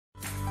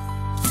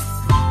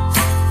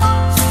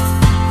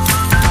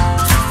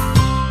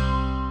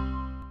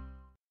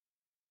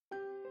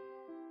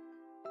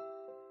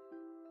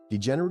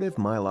Degenerative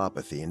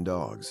myelopathy in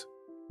dogs.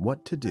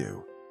 What to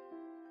do?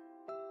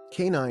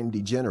 Canine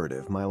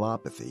degenerative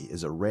myelopathy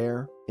is a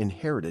rare,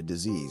 inherited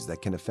disease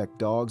that can affect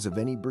dogs of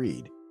any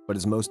breed, but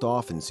is most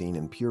often seen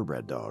in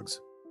purebred dogs.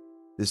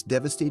 This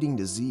devastating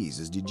disease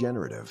is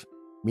degenerative,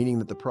 meaning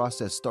that the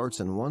process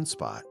starts in one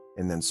spot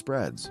and then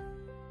spreads.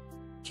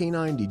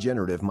 Canine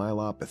degenerative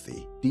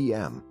myelopathy,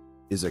 DM,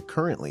 is a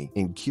currently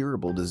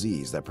incurable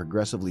disease that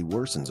progressively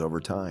worsens over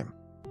time.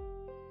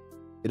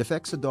 It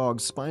affects a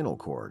dog's spinal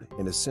cord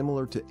and is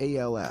similar to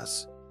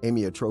ALS,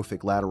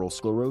 amyotrophic lateral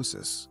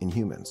sclerosis, in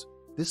humans.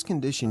 This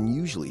condition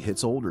usually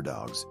hits older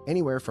dogs,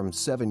 anywhere from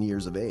 7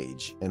 years of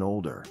age and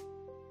older.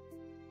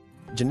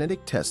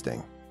 Genetic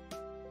testing.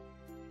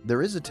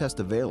 There is a test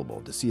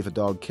available to see if a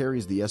dog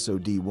carries the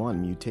SOD1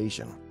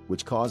 mutation,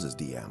 which causes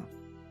DM.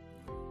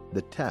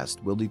 The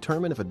test will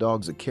determine if a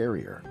dog's a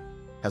carrier,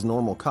 has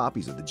normal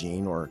copies of the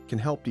gene, or can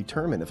help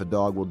determine if a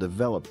dog will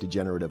develop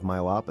degenerative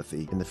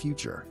myelopathy in the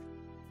future.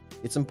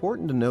 It's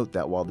important to note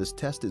that while this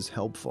test is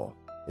helpful,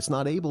 it's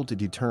not able to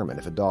determine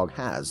if a dog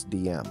has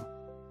DM.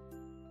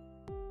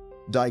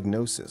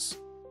 Diagnosis.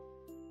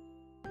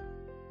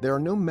 There are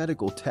no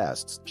medical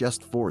tests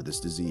just for this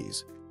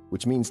disease,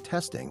 which means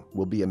testing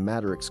will be a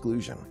matter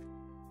exclusion.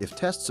 If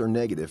tests are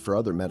negative for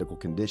other medical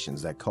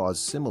conditions that cause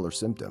similar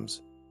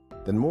symptoms,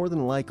 then more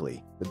than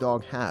likely the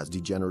dog has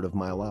degenerative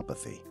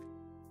myelopathy.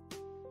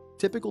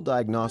 Typical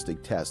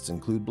diagnostic tests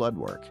include blood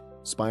work,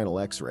 spinal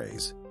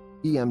X-rays,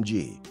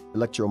 EMG,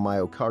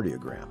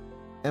 electromyocardiogram,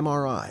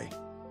 MRI,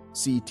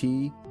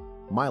 CT,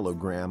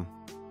 myelogram,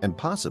 and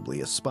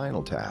possibly a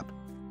spinal tap.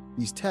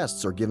 These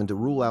tests are given to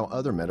rule out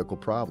other medical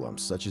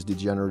problems such as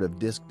degenerative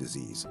disc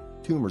disease,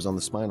 tumors on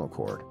the spinal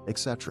cord,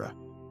 etc.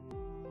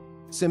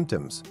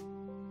 Symptoms.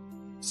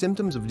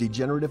 Symptoms of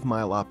degenerative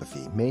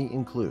myelopathy may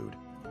include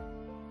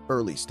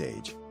early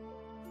stage,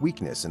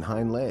 weakness in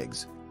hind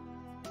legs,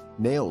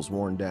 nails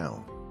worn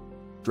down,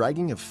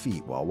 dragging of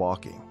feet while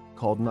walking,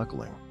 called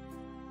knuckling,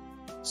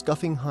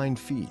 scuffing hind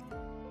feet,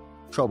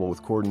 trouble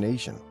with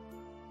coordination,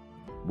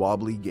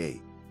 wobbly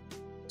gait,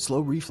 slow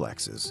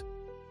reflexes,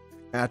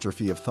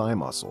 atrophy of thigh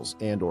muscles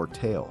and/or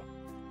tail,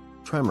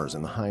 tremors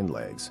in the hind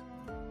legs.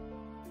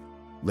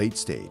 Late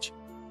stage,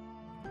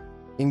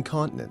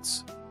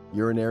 incontinence,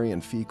 urinary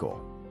and fecal,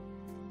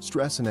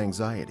 stress and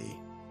anxiety,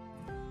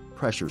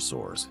 pressure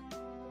sores,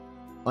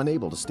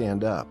 unable to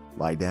stand up,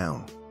 lie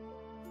down,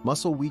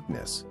 muscle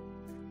weakness,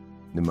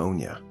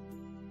 pneumonia,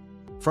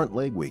 front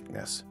leg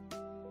weakness,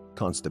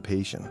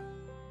 constipation,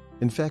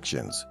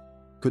 infections,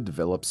 could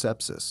develop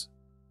sepsis.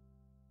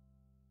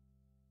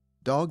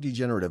 Dog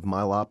degenerative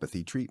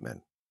myelopathy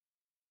treatment.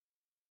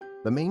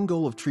 The main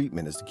goal of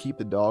treatment is to keep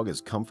the dog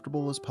as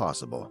comfortable as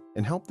possible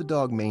and help the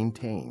dog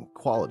maintain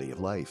quality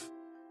of life.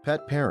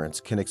 Pet parents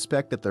can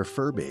expect that their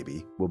fur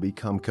baby will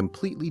become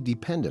completely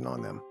dependent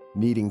on them,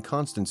 needing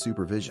constant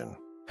supervision,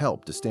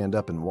 help to stand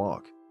up and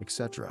walk,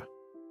 etc.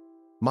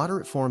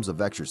 Moderate forms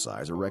of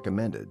exercise are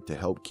recommended to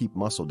help keep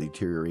muscle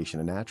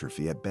deterioration and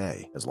atrophy at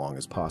bay as long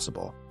as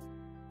possible.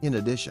 In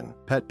addition,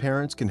 pet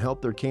parents can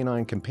help their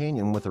canine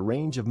companion with a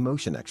range of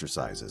motion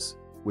exercises,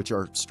 which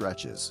are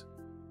stretches.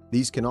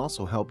 These can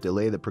also help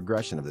delay the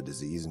progression of the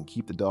disease and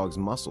keep the dog's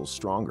muscles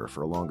stronger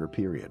for a longer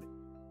period.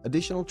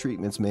 Additional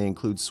treatments may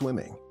include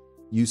swimming,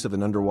 use of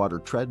an underwater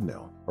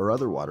treadmill, or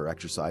other water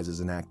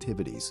exercises and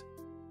activities.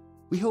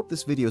 We hope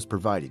this video has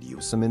provided you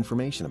with some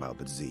information about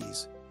the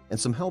disease and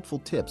some helpful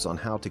tips on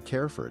how to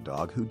care for a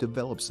dog who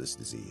develops this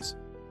disease.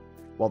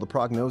 While the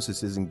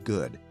prognosis isn't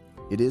good,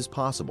 it is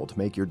possible to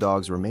make your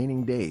dog's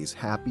remaining days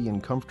happy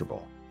and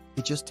comfortable.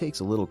 It just takes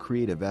a little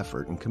creative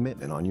effort and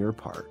commitment on your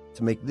part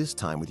to make this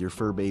time with your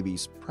fur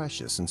babies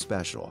precious and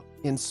special,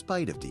 in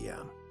spite of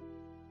DM.